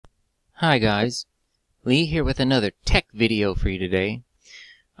Hi guys, Lee here with another tech video for you today.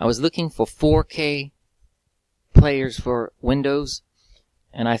 I was looking for 4K players for Windows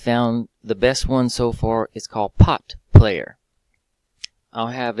and I found the best one so far is called Pot Player. I'll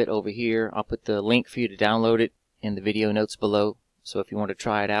have it over here. I'll put the link for you to download it in the video notes below, so if you want to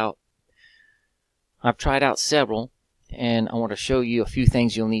try it out. I've tried out several and I want to show you a few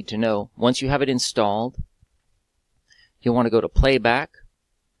things you'll need to know. Once you have it installed, you'll want to go to Playback.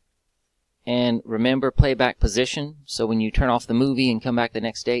 And remember playback position, so when you turn off the movie and come back the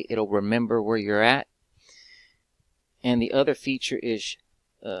next day, it'll remember where you're at. And the other feature is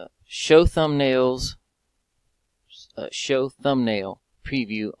show thumbnails, show thumbnail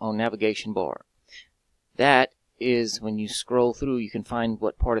preview on navigation bar. That is when you scroll through, you can find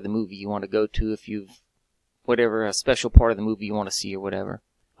what part of the movie you want to go to, if you've whatever a special part of the movie you want to see or whatever.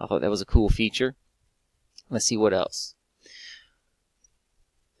 I thought that was a cool feature. Let's see what else.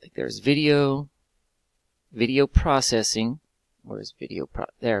 There's video processing. Where's video?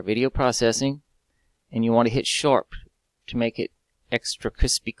 There, video processing. And you want to hit sharp to make it extra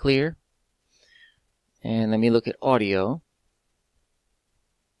crispy clear. And let me look at audio.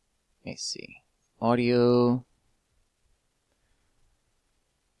 Let me see. Audio.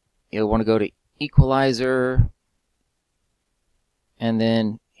 You'll want to go to equalizer. And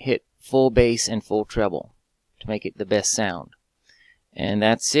then hit full bass and full treble to make it the best sound. And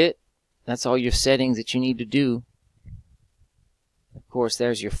that's it. That's all your settings that you need to do. Of course,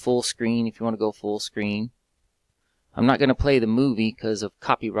 there's your full screen if you want to go full screen. I'm not going to play the movie because of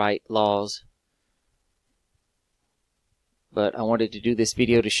copyright laws. But I wanted to do this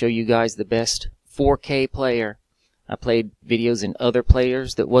video to show you guys the best 4K player. I played videos in other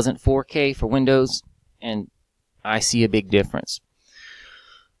players that wasn't 4K for Windows, and I see a big difference.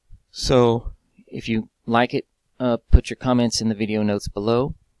 So, if you like it, put your comments in the video notes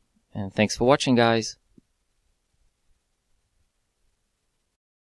below. And thanks for watching, guys.